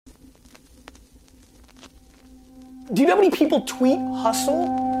Do you know how many people tweet hustle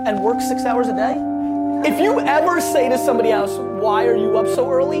and work 6 hours a day? If you ever say to somebody else, why are you up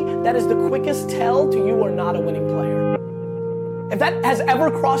so early? That is the quickest tell to you are not a winning player. If that has ever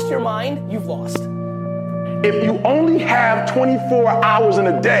crossed your mind, you've lost. If you only have 24 hours in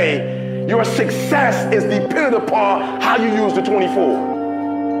a day, your success is dependent upon how you use the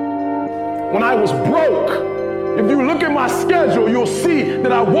 24. When I was broke, if you look at my schedule, you'll see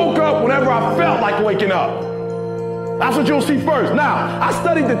that I woke up whenever I felt like waking up. That's what you'll see first. Now, I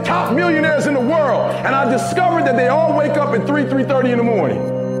studied the top millionaires in the world, and I discovered that they all wake up at 3:30 in the morning.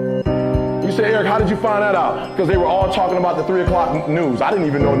 You say, Eric, how did you find that out? Because they were all talking about the 3 o'clock news. I didn't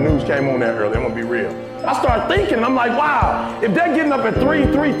even know the news came on that early. I'm gonna be real. I started thinking, and I'm like, wow, if they're getting up at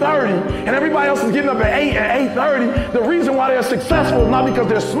 3:30, and everybody else is getting up at 8 and 8:30, the reason why they're successful is not because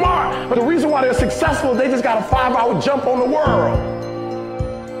they're smart, but the reason why they're successful is they just got a 5-hour jump on the world.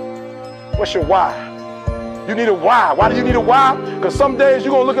 What's your why? You need a why. Why do you need a why? Because some days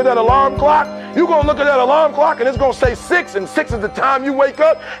you're going to look at that alarm clock. You're going to look at that alarm clock and it's going to say 6, and 6 is the time you wake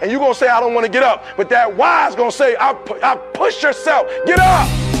up, and you're going to say, I don't want to get up. But that why is going to say, I push yourself. Get up.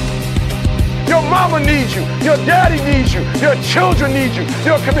 Your mama needs you. Your daddy needs you. Your children need you.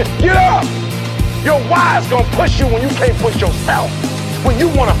 Your community. Get up. Your why is going to push you when you can't push yourself. When you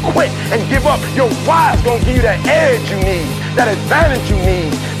want to quit and give up, your why is going to give you that edge you need, that advantage you need,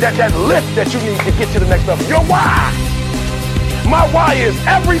 that lift that you need to get to the next level. Your why. My why is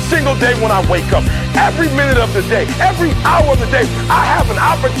every single day when I wake up, every minute of the day, every hour of the day, I have an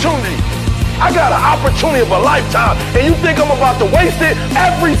opportunity. I got an opportunity of a lifetime, and you think I'm about to waste it?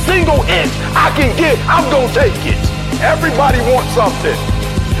 Every single inch I can get, I'm going to take it. Everybody wants something.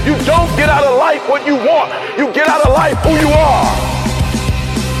 You don't get out of life what you want. You get out of life who you are.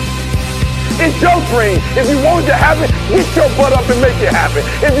 It's your dream. If you wanted to have it, get your butt up and make it happen.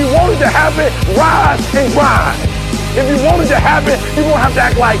 If you wanted to have it, rise and grind. If you wanted to have it, you're going to have to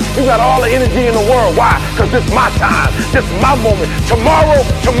act like you got all the energy in the world. Why? Because this is my time. This is my moment. Tomorrow.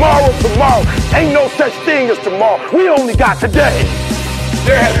 Ain't no such thing as tomorrow. We only got today.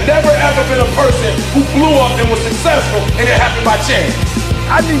 There has never ever been a person who blew up and was successful and it happened by chance.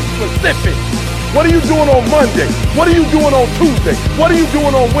 I need specifics. What are you doing on Monday? What are you doing on Tuesday? What are you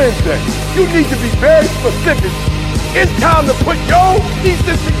doing on Wednesday? You need to be very specific. It's time to put your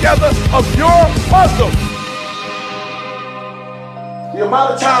pieces together of your puzzle. The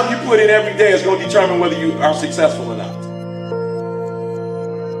amount of time you put in every day is going to determine whether you are successful or not.